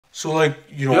So like,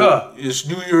 you know, it's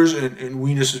New Year's and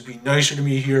Wenis is being nicer to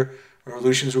me here.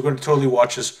 Revolutions. We're going to totally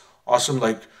watch this awesome,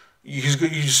 like, he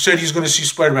said he's going to see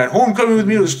Spider-Man Homecoming with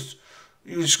me. It's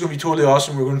going to be totally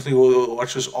awesome. We're going to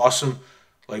watch this awesome,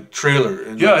 like, trailer.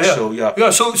 And So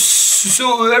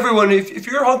everyone, if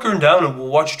you're hunkering down and we'll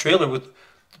watch a trailer with the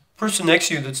person next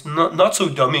to you that's not so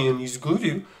dummy and he's glued to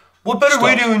you, what better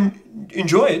way to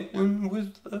enjoy it than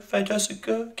with a fantastic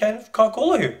can of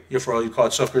Coca-Cola here? Yeah, for all you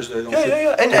cod suckers that don't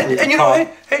And you know,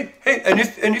 hey, and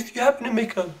if you happen to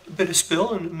make a bit of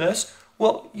spill and a mess,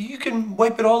 well, you can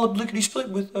wipe it all up lickety-split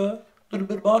with a little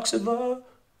bit of box of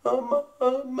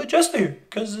Majesta here,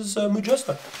 because it's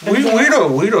Majesta. Way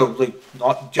to like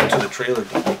not get to the trailer.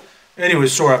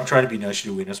 Anyways, sorry, I'm trying to be nice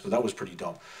to you, Wenis, but that was pretty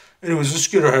dumb. Anyways, let's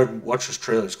get ahead and watch this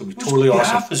trailer. It's gonna be totally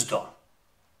awesome. Half as dumb.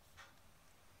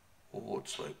 Oh,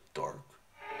 it's like dark.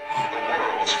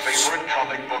 World's favorite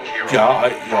comic book hero.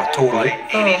 Yeah, totally.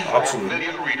 Absolutely.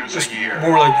 It's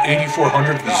more like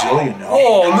 8,400 gazillion now.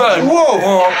 Oh, man.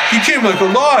 Whoa, he came like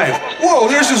alive. Whoa,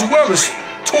 there's his web. It's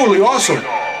totally awesome.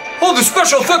 Oh, the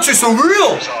special effects are so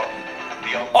real.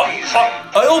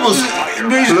 I almost...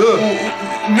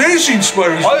 Amazing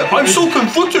Spider. I'm so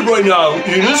conflicted right now,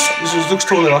 Enos. This looks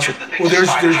totally awesome. Well, there's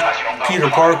Peter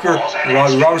Parker,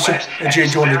 Robbie Robertson, and J.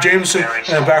 Jonah Jameson, and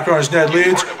in the background is Ned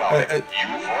Leeds.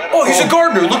 Oh, he's a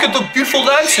gardener. Look at the beautiful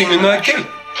dancing in that cake.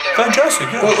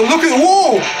 Fantastic, yeah. Look at,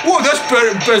 whoa, that's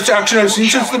best action I've seen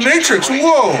since The Matrix.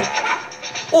 Whoa.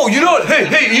 Oh, you know what?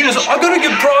 Hey, Enos, I'm gonna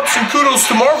give props and kudos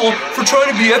to Marvel for trying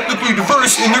to be ethnically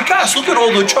diverse in their cast. Look at all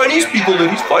the Chinese people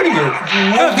that he's fighting here.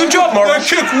 Yeah, good job, Marvel. That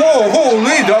kick, whoa,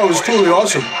 holy, that was totally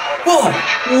awesome. Whoa.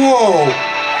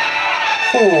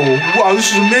 Oh, wow,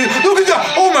 this is amazing. Look at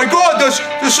that. Oh my God, that's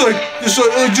just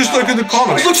like in the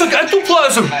comics. It looks like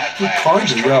ectoplasm.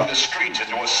 Kind of, yeah.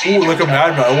 Oh, like a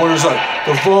madman. I wonder, it's like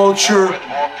the Vulture,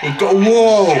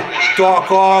 whoa,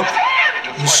 Doc Ock,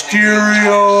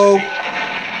 Mysterio.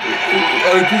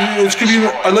 It's gonna be.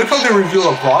 I like how they reveal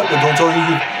a plot, but don't tell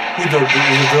you who the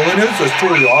villain is. That's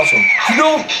totally awesome. You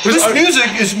know, this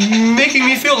music is making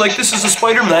me feel like this is a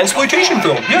Spider-Man exploitation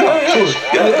film. Yeah.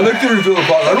 I like the reveal a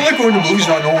plot. I don't like going to movies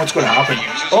not knowing what's going to happen.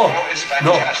 Oh,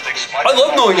 no. I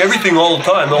love knowing everything all the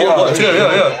time.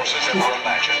 Yeah.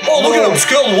 Oh, look at them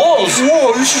scaled walls.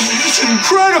 Whoa, this is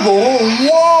incredible. Oh,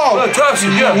 wow.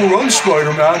 Fantastic, yeah. Who runs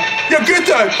Spider-Man? Yeah, get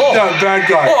that bad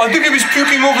guy. Oh, I think he was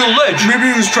puking over the ledge.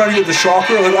 Maybe he was trying to get the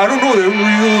shocker. Like, I don't know. They were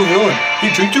real villain. He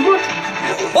drink too much?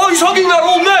 Oh, he's hugging that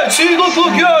old man. See, look,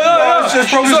 yeah. That's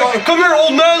probably like, come here,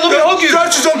 old man. Let me hug you.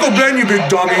 That's his Uncle Ben, you big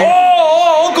dummy.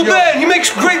 Oh, Uncle Ben. He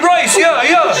makes great rice. Yeah.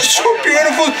 It's so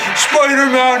beautiful,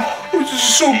 Spider-Man. This is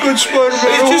so good, Spider-Man.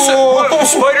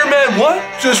 Spider-Man what?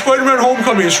 It's just Spider-Man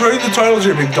Homecoming. It's right in the titles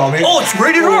here, big dummy. Oh, it's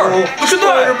rated R. Look at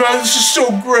that. Spider-Man, this is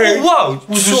so great. Oh, wow.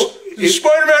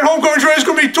 Spider-Man Homecoming trailer is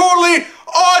going to be totally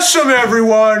awesome,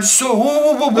 everyone. So,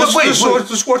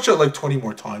 let's watch that like 20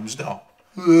 more times now.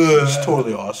 It's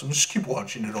totally awesome. Just keep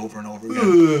watching it over and over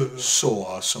again. So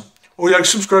awesome. Oh yeah,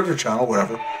 subscribe to the channel,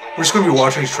 whatever. We're just going to be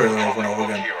watching this trailer over and over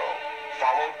again.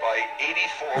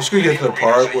 We're just going to get to the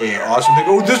part where the awesome thing...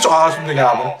 Oh, this awesome thing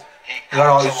happened.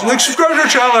 Like, subscribe to our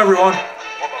channel, everyone.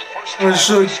 And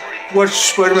just watch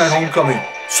Spider-Man Homecoming.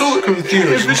 So,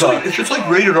 if it's like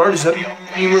rated R, does that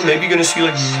mean we're maybe going to see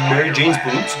like Mary Jane's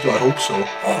boobs? I hope so.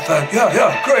 Oh,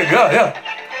 yeah, great, yeah.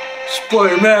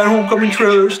 Spider-Man Homecoming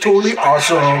trailer is totally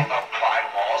awesome.